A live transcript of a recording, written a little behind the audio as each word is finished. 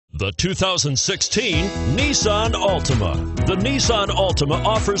The 2016 Nissan Altima. The Nissan Altima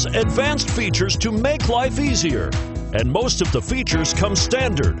offers advanced features to make life easier, and most of the features come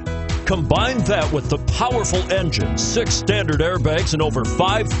standard. Combine that with the powerful engine, 6 standard airbags, and over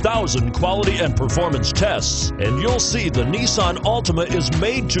 5,000 quality and performance tests, and you'll see the Nissan Altima is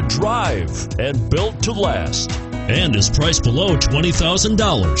made to drive and built to last, and is priced below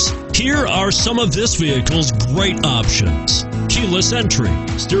 $20,000. Here are some of this vehicle's great options: keyless entry,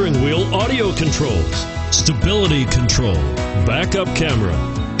 steering wheel audio controls, stability control, backup camera,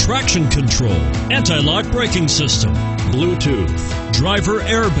 traction control, anti-lock braking system, Bluetooth, driver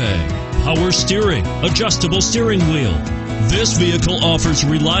airbag, power steering, adjustable steering wheel. This vehicle offers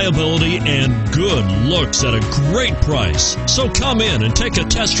reliability and good looks at a great price. So come in and take a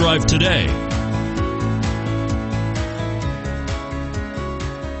test drive today.